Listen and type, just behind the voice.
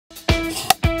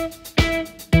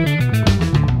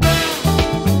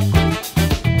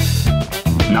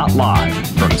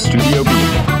Studio B,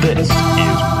 this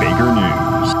is Baker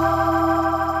News.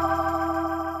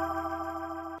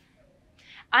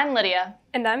 I'm Lydia.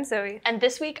 And I'm Zoe. And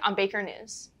this week on Baker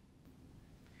News.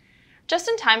 Just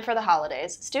in time for the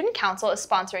holidays, Student Council is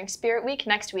sponsoring Spirit Week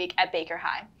next week at Baker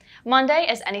High. Monday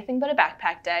is anything but a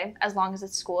backpack day, as long as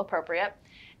it's school appropriate.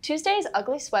 Tuesday is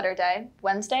Ugly Sweater Day,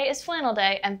 Wednesday is Flannel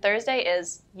Day, and Thursday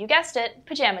is, you guessed it,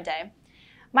 Pajama Day.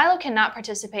 Milo cannot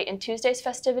participate in Tuesday's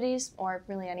festivities, or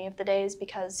really any of the days,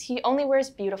 because he only wears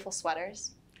beautiful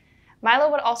sweaters.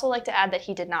 Milo would also like to add that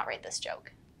he did not write this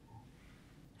joke.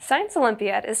 Science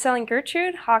Olympiad is selling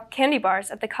Gertrude Hawk candy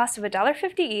bars at the cost of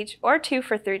 $1.50 each or 2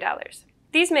 for $3.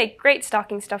 These make great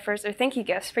stocking stuffers or thank you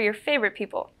gifts for your favorite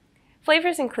people.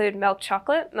 Flavors include milk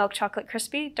chocolate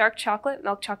crispy, dark chocolate,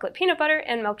 milk chocolate peanut butter,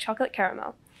 and milk chocolate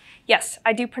caramel. Yes,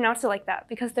 I do pronounce it like that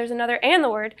because there's another "and" in the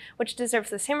word which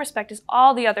deserves the same respect as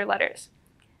all the other letters.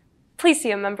 Please see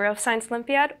a member of Science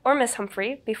Olympiad or Miss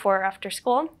Humphrey before or after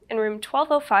school in room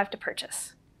 1205 to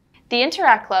purchase. The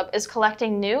Interact Club is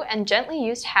collecting new and gently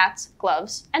used hats,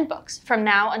 gloves, and books from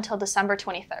now until December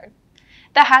 23rd.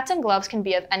 The hats and gloves can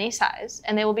be of any size,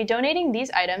 and they will be donating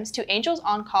these items to Angels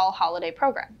on Call holiday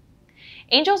program.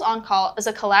 Angels on Call is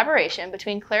a collaboration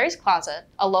between Clary's Closet,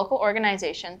 a local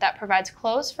organization that provides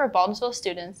clothes for Baldwinsville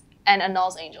students, and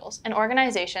Annul's Angels, an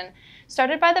organization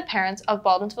started by the parents of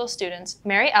Baldwinsville students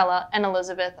Mary Ella and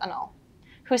Elizabeth Annul,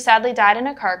 who sadly died in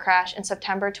a car crash in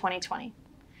September 2020.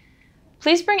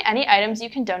 Please bring any items you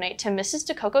can donate to Mrs.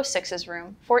 DeCoco 6's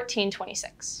room,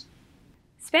 1426.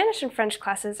 Spanish and French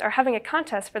classes are having a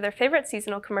contest for their favorite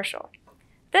seasonal commercial.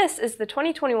 This is the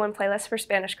 2021 playlist for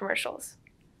Spanish commercials.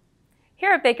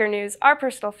 Here at Baker News, our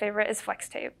personal favorite is flex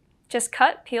tape. Just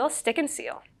cut, peel, stick, and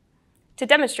seal. To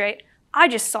demonstrate, I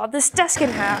just sawed this desk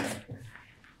in half.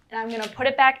 And I'm gonna put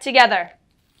it back together.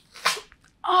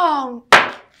 Oh!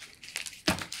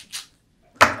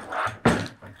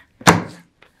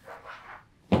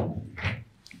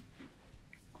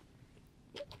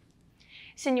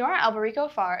 Senora Alberico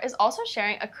Farr is also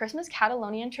sharing a Christmas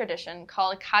Catalonian tradition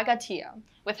called Cagatillo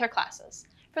with her classes.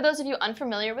 For those of you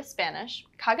unfamiliar with Spanish,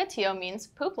 Cagatillo means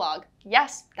poop log.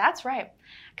 Yes, that's right.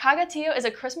 Cagatillo is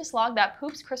a Christmas log that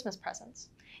poops Christmas presents.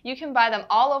 You can buy them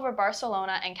all over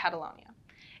Barcelona and Catalonia,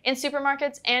 in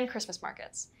supermarkets and Christmas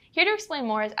markets. Here to explain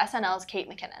more is SNL's Kate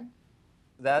McKinnon.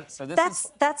 That's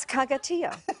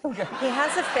Cagatillo. Okay. He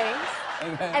has a face,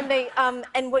 okay.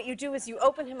 And what you do is you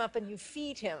open him up and you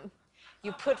feed him.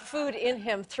 You put food in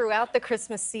him throughout the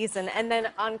Christmas season, and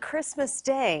then on Christmas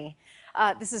Day,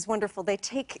 this is wonderful. You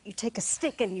take a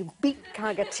stick and you beat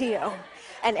Cagatillo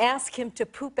and ask him to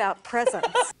poop out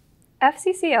presents.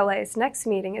 FCCLA's next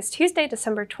meeting is Tuesday,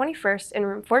 December 21st in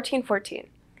room 1414.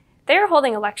 They are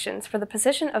holding elections for the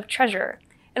position of treasurer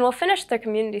and will finish their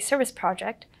community service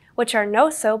project, which are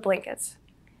no-sew blankets.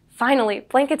 Finally,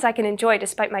 blankets I can enjoy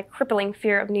despite my crippling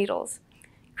fear of needles.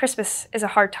 Christmas is a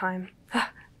hard time.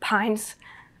 Pines.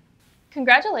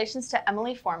 Congratulations to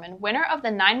Emily Foreman, winner of the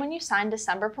 9 When You Sign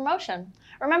December promotion.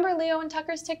 Remember Leo and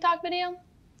Tucker's TikTok video?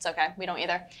 It's okay, we don't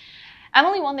either.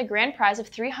 Emily won the grand prize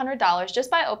of $300 just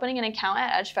by opening an account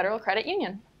at Edge Federal Credit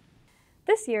Union.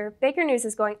 This year, Baker News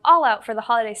is going all out for the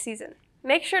holiday season.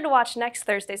 Make sure to watch next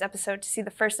Thursday's episode to see the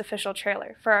first official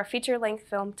trailer for our feature-length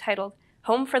film titled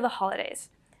Home for the Holidays,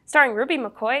 starring Ruby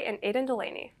McCoy and Aidan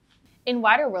Delaney. In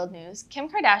wider world news, Kim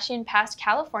Kardashian passed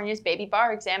California's baby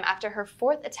bar exam after her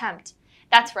 4th attempt.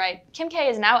 That's right, Kim K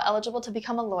is now eligible to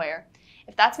become a lawyer.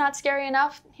 If that's not scary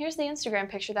enough, here's the Instagram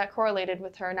picture that correlated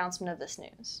with her announcement of this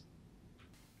news.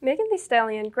 Megan Thee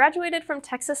Stallion graduated from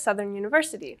Texas Southern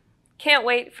University. Can't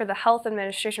wait for the health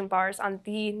administration bars on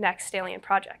the next Stallion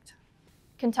project.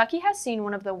 Kentucky has seen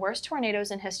one of the worst tornadoes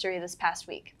in history this past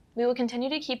week. We will continue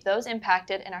to keep those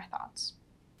impacted in our thoughts.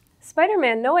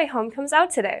 Spider-Man No Way Home comes out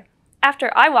today.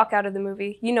 After I walk out of the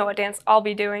movie, you know what dance I'll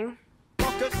be doing.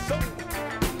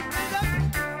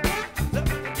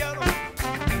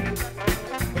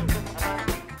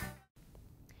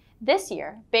 This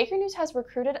year, Baker News has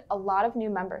recruited a lot of new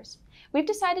members. We've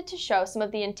decided to show some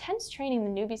of the intense training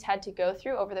the newbies had to go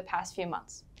through over the past few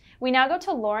months. We now go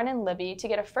to Lauren and Libby to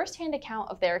get a first-hand account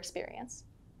of their experience.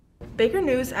 Baker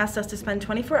News asked us to spend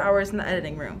 24 hours in the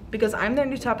editing room because I'm their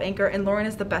new top anchor and Lauren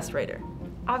is the best writer.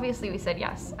 Obviously we said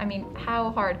yes. I mean,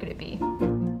 how hard could it be?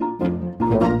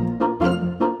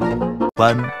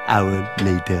 1 hour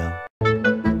later.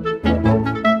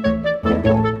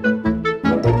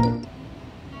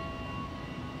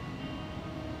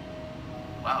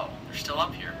 Wow, they're still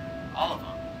up here. All of them.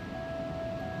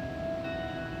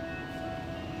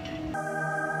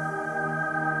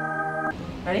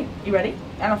 Ready? You ready?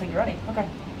 I don't think you're ready. Okay.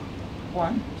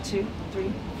 1, 2,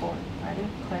 3, 4. I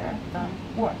declare them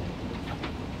war.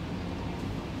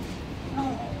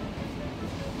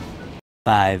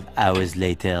 5 hours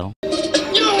later.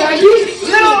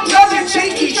 Little brother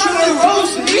taking sugar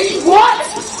roast me. What?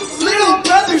 Little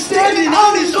brother standing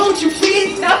on his own 2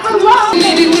 feet. Not for long.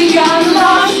 Maybe we got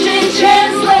lost in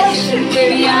translation.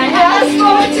 Maybe I asked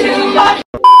for too much.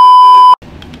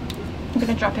 I'm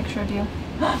gonna draw a picture of you.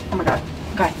 Oh my god.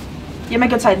 Okay. Get my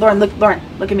good side. Lauren, look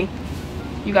at me.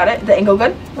 You got it? The angle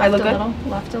good? I look good?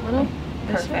 Left a little.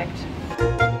 Perfect.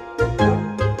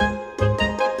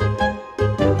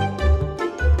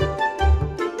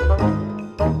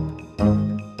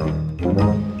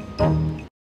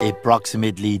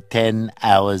 Approximately 10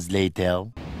 hours later.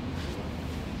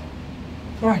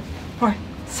 Lauren,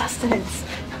 sustenance.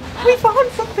 We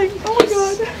found something. Oh my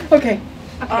god. Okay.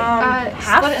 Okay.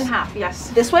 Half? Split it in half. Yes.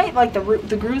 This way? Like the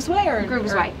grooves way or?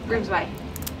 Grooves way. Grooves way.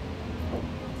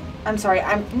 I'm sorry.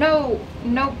 No.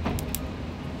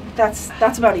 That's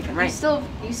about even, right? You still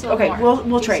okay, have more.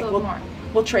 we'll trade. Still have more.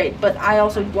 We'll trade, but I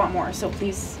also want more, so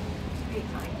please. Okay,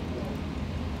 fine.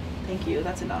 Thank you.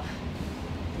 That's enough.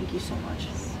 Thank you so much.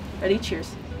 Ready?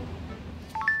 Cheers.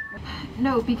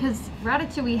 No, because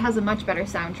Ratatouille has a much better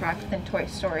soundtrack than Toy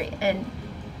Story, and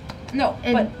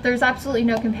but there's absolutely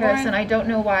no comparison. Lauren, I don't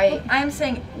know why. I'm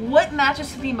saying, what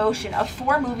matches to the emotion of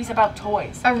 4 movies about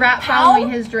toys? A rat following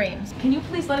his dreams. Can you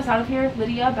please let us out of here,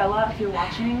 Lydia, Bella, if you're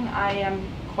watching? I am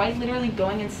quite literally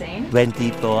going insane.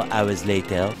 24 hours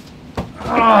later.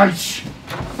 Gosh.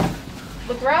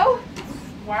 LeGro?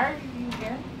 Why are you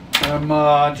here?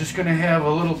 I'm just gonna have a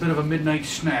little bit of a midnight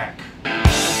snack.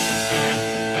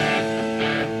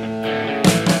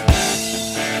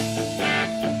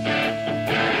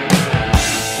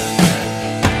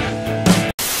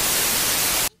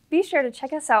 Be sure to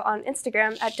check us out on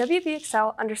Instagram at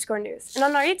WBXL_news and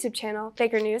on our YouTube channel,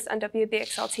 Baker News on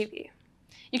WBXL TV.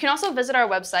 You can also visit our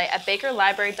website at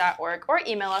bakerlibrary.org or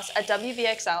email us at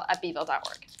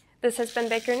wbxl@beeville.org. This has been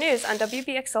Baker News on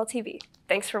WBXL TV.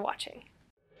 Thanks for watching.